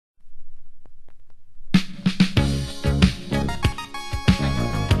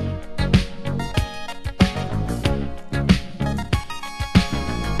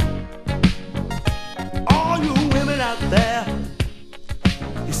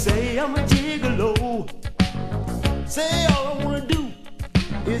say I'm a gigolo. Say all I wanna do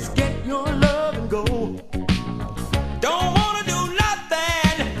is get your love and go. Don't wanna do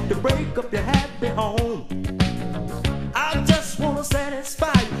nothing to break up your happy home. I just wanna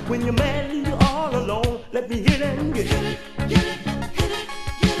satisfy you when your man leave you all alone. Let me hit and get it, hit it, hit it,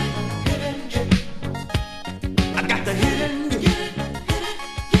 hit it, hit and get it. I got to hit and get it, hit it,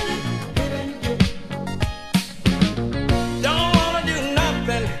 hit it, hit and get it. Don't wanna do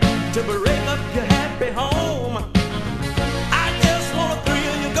nothing to break up your happy home. I just wanna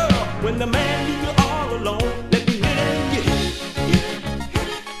thrill you, girl, when the man leave you all alone. Let me hit and get it, hit it, hit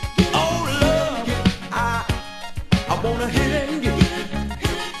it, hit it. Oh love, I wanna hit and get it.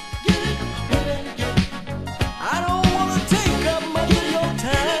 I don't wanna take up much of your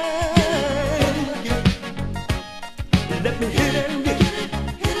time. Let me hit and get it.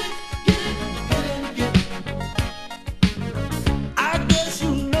 I guess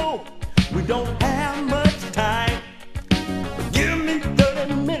you know we don't have much time, but give me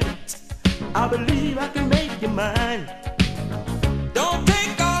 30 minutes. I believe I can make you mine. Don't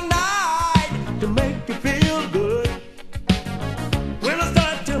take all night to make you feel good. When I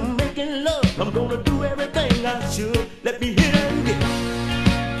start to making love, I'm gonna do everything I should. Let me hit and get it.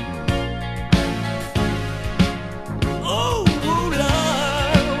 Oh,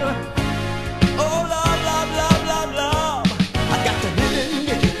 love. Oh, love, love, love, love, love. I got to hit and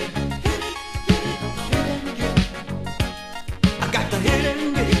get it. I got to hit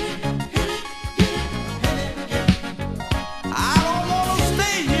and get it. I don't wanna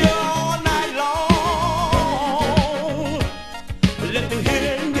stay here all night long. Let me hit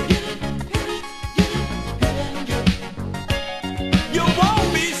and get it. You won't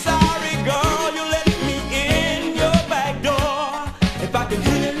be sorry, girl, you let me in your back door. If I can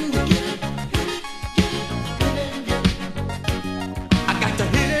hit and get it. I got to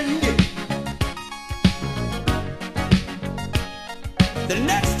hit and get it. The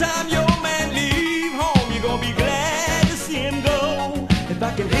next time you